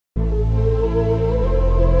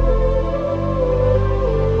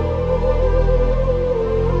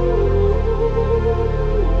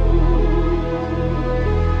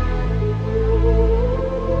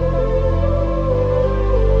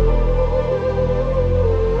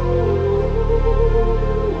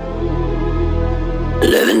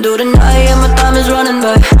Living through the night and my time is running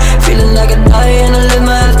by. Feeling like I die and I live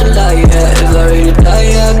my afterlife, yeah. If I really die,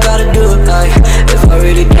 yeah, I gotta do it right. If I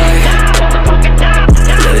really die,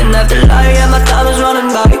 living afterlife and my time is running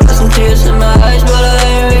by. Got some tears in my eyes, but I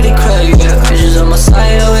ain't really crying, yeah. Visions on my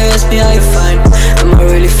side, always ask me how you fine. Am I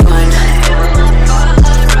really fine?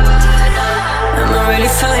 Am I really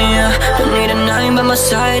fine, yeah? Don't need a 9 by my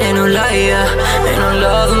side, ain't no lie, yeah. Ain't no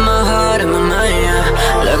love in my heart and my mind,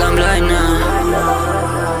 yeah. Like I'm blind now.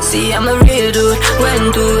 See, I'm a real dude,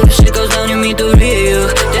 when through the shit goes down, you meet the real.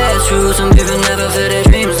 That's true, some people never feel their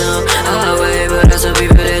dreams now. Highway, but that's some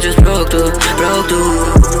people that just broke through.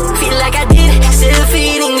 Feel like I did, still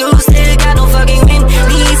feeling you, still got no fucking win.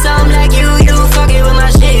 Need something like you fucking with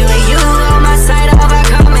my shit. When you on my side, I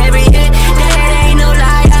overcome every hit. That ain't no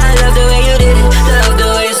lie, I love the way you did it. Love the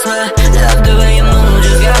way you smile, love the way you move.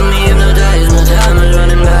 Just got me hypnotized, my time is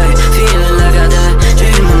running by. Feeling like I died,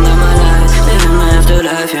 dreaming about my life, living my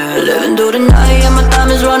afterlife, yeah. Living through the night and my time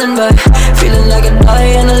is running by. Feeling like I die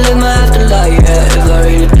and I live my afterlife, yeah. If I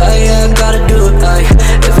really die, yeah, I gotta do it right.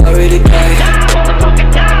 If I really die,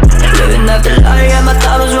 living afterlife and my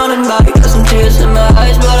time is running by. Got some tears in my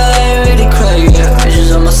eyes, but I ain't really crying, yeah.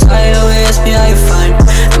 Visions on my side, always ask me how you fine.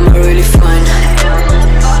 Am I really fine?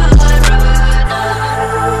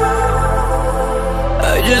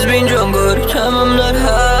 I just been drunk all the time, I'm not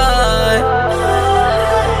high.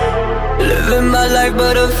 Living my life,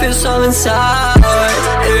 but I feel something inside,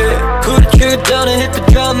 yeah. Put the trigger down and hit the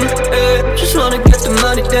drum, yeah. Just wanna get the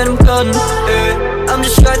money, then I'm done, yeah. I'm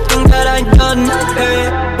just trying to think that I ain't done,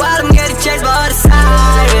 yeah.